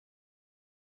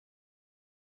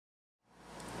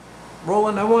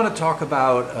Roland, I want to talk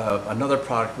about another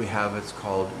product we have. It's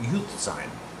called Youthxym.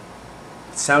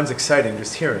 It sounds exciting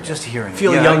just hearing it. Just hearing it.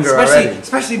 Feel Yeah, younger especially, already.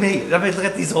 Especially me. I mean, look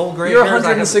at these old gray You're hairs.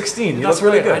 116. You That's look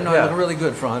really right. good. I know, Yeah. I look really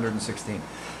good for 116.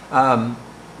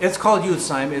 It's called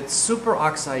Youthxym. It's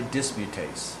superoxide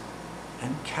dismutase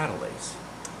and catalase.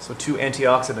 So two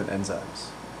antioxidant enzymes.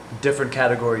 Different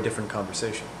category, different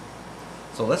conversation.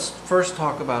 So let's first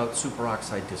talk about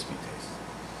superoxide dismutase.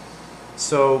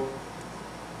 So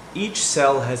each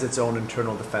cell has its own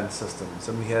internal defense systems,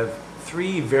 and we have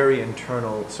three very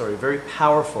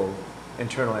powerful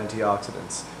internal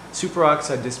antioxidants.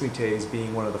 Superoxide dismutase,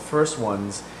 being one of the first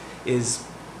ones, is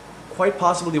quite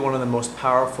possibly one of the most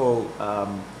powerful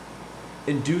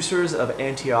inducers of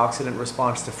antioxidant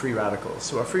response to free radicals.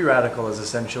 So a free radical is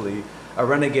essentially a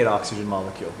renegade oxygen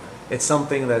molecule. It's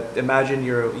something that, imagine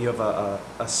you have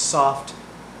a soft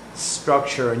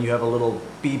structure and you have a little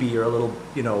BB or a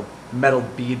little metal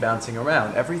bead bouncing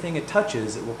around. Everything it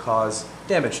touches it will cause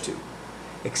damage to.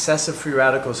 Excessive free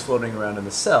radicals floating around in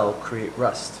the cell create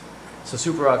rust. So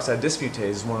superoxide dismutase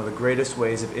is one of the greatest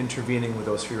ways of intervening with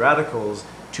those free radicals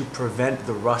to prevent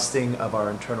the rusting of our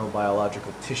internal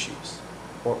biological tissues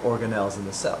or organelles in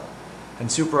the cell. And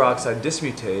superoxide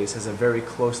dismutase has a very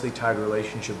closely tied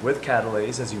relationship with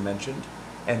catalase, as you mentioned,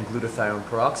 and glutathione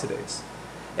peroxidase.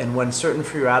 And when certain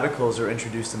free radicals are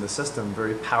introduced in the system,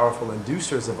 very powerful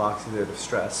inducers of oxidative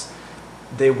stress,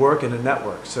 they work in a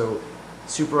network. So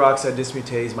superoxide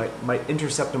dismutase might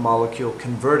intercept a molecule,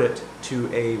 convert it to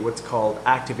what's called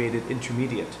activated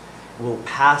intermediate. We'll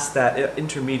pass that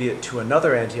intermediate to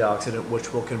another antioxidant,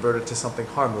 which will convert it to something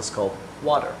harmless called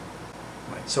water.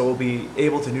 So we'll be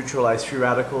able to neutralize free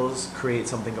radicals, create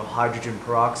something called hydrogen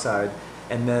peroxide,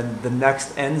 and then the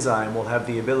next enzyme will have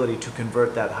the ability to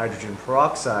convert that hydrogen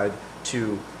peroxide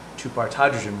to 2 parts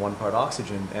hydrogen, 1 part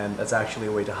oxygen, and that's actually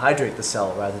a way to hydrate the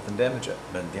cell rather than damage it.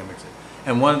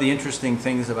 And one of the interesting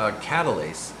things about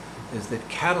catalase is that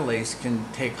catalase can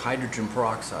take hydrogen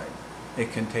peroxide.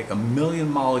 It can take 1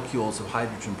 million molecules of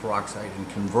hydrogen peroxide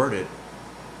and convert it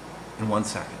in 1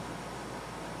 second.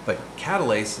 But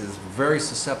catalase is very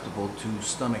susceptible to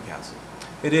stomach acid.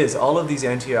 It is. All of these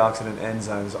antioxidant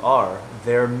enzymes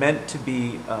they're meant to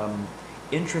be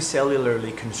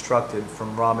intracellularly constructed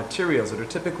from raw materials that are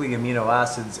typically amino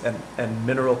acids and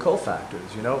mineral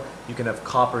cofactors. You can have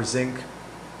copper, zinc,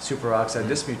 superoxide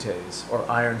dismutase, or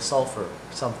iron, sulfur,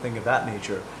 something of that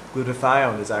nature.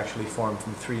 Glutathione is actually formed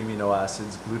from 3 amino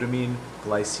acids, glutamine,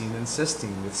 glycine, and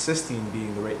cysteine, with cysteine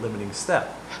being the rate limiting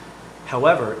step.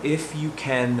 However, if you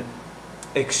can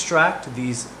extract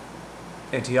these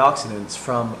antioxidants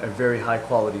from a very high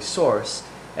quality source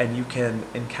and you can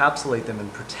encapsulate them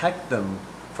and protect them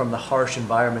from the harsh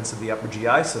environments of the upper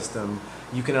GI system,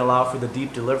 you can allow for the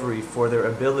deep delivery for their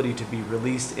ability to be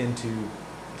released into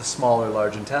the small or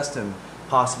large intestine,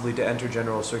 possibly to enter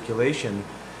general circulation,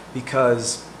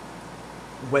 because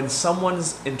when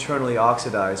someone's internally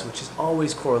oxidized, which is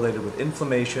always correlated with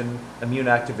inflammation, immune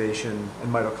activation,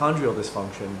 and mitochondrial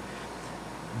dysfunction,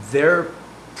 they're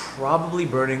probably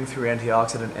burning through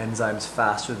antioxidant enzymes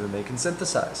faster than they can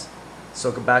synthesize.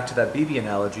 So go back to that BB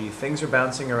analogy, things are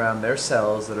bouncing around their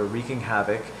cells that are wreaking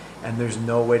havoc, and there's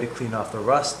no way to clean off the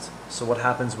rust. So what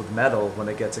happens with metal when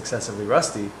it gets excessively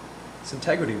rusty? Its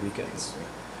integrity weakens.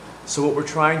 So what we're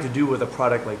trying to do with a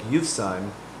product like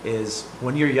Youthxym is,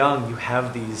 when you're young, you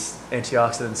have these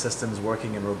antioxidant systems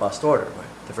working in robust order.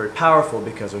 They're very powerful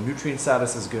because our nutrient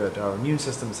status is good, our immune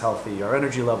system is healthy, our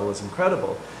energy level is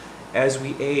incredible. As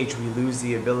we age, we lose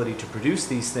the ability to produce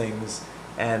these things,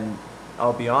 and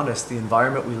I'll be honest, the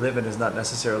environment we live in is not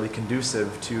necessarily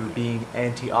conducive to being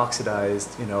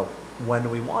anti-oxidized, when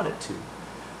we want it to.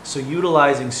 So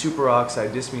utilizing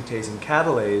superoxide dismutase and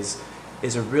catalase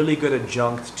is a really good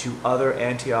adjunct to other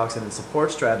antioxidant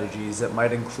support strategies that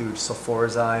might include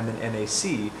sulforozyme and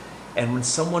NAC. And when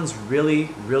someone's really,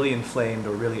 really inflamed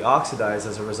or really oxidized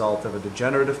as a result of a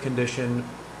degenerative condition,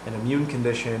 an immune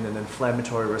condition, an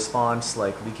inflammatory response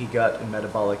like leaky gut and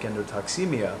metabolic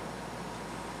endotoxemia,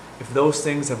 if those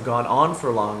things have gone on for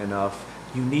long enough,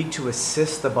 you need to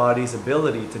assist the body's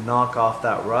ability to knock off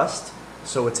that rust.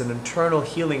 So it's an internal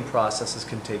healing process that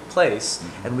can take place,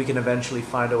 and we can eventually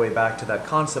find a way back to that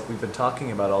concept we've been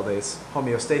talking about all day,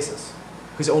 homeostasis.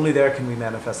 Because only there can we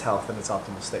manifest health in its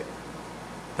optimal state.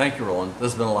 Thank you, Roland.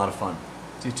 This has been a lot of fun.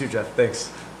 You too, Jeff.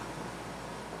 Thanks.